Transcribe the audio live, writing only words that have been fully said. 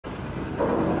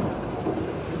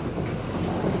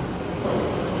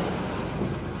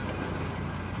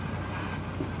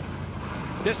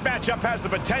This matchup has the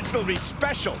potential to be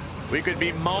special. We could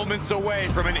be moments away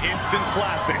from an instant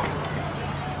classic.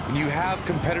 When you have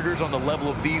competitors on the level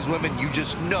of these women, you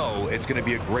just know it's going to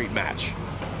be a great match.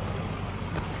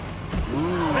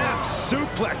 Snap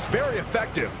suplex, very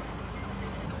effective.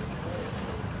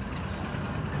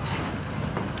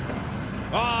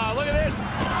 Ah, look at this.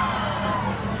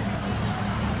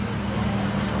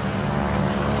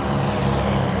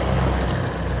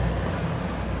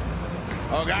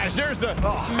 Oh, guys, there's the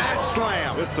mat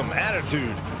slam. With some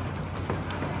attitude.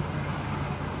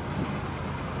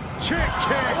 Chick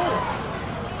kick. Oh.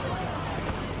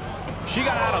 She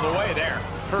got out of the way there.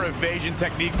 Her evasion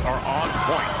techniques are on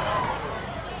point.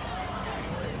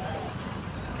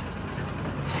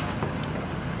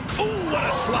 Ooh, what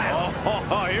a slam.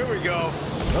 Oh, here we go.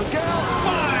 Look out.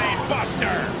 Mind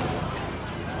buster.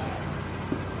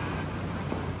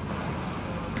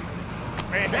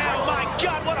 Oh, my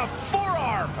God, what a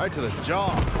forearm. Right to the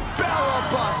jaw. Bella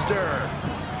buster.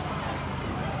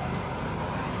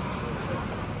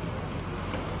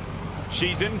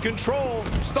 She's in control.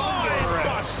 Mind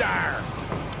buster.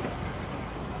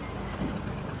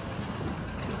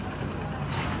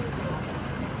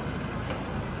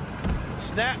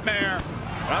 Snapmare.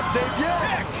 Not safe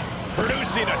yet.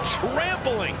 Producing a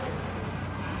trampling.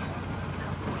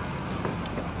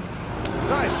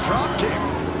 Nice drop kick.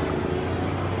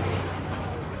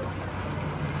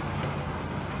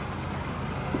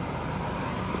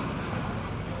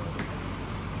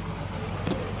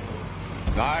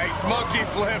 Nice monkey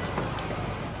flip.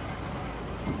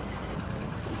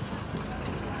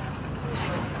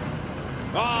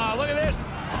 Ah, look at this.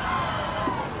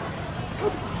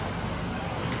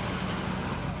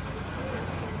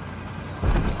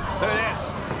 Look at this.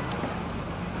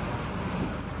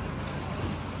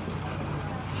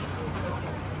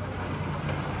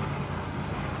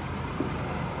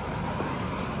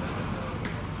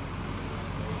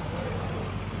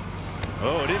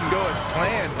 Oh, it didn't go as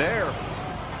planned there.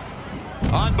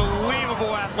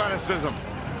 Unbelievable athleticism.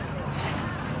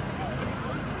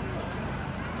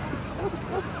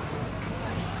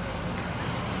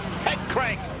 Head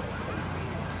crank.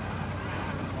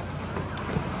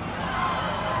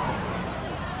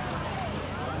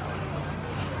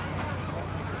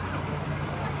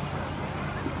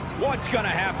 What's gonna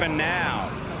happen now?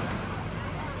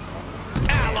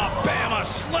 Alabama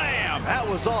slam. That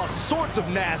was all sorts of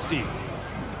nasty.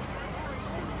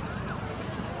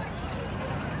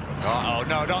 Uh-oh,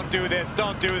 no, don't do this,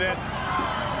 don't do this.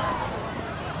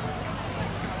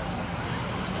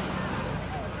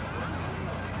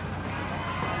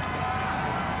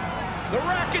 The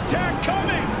rack attack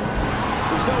coming!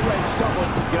 There's no way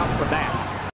someone can get up from that.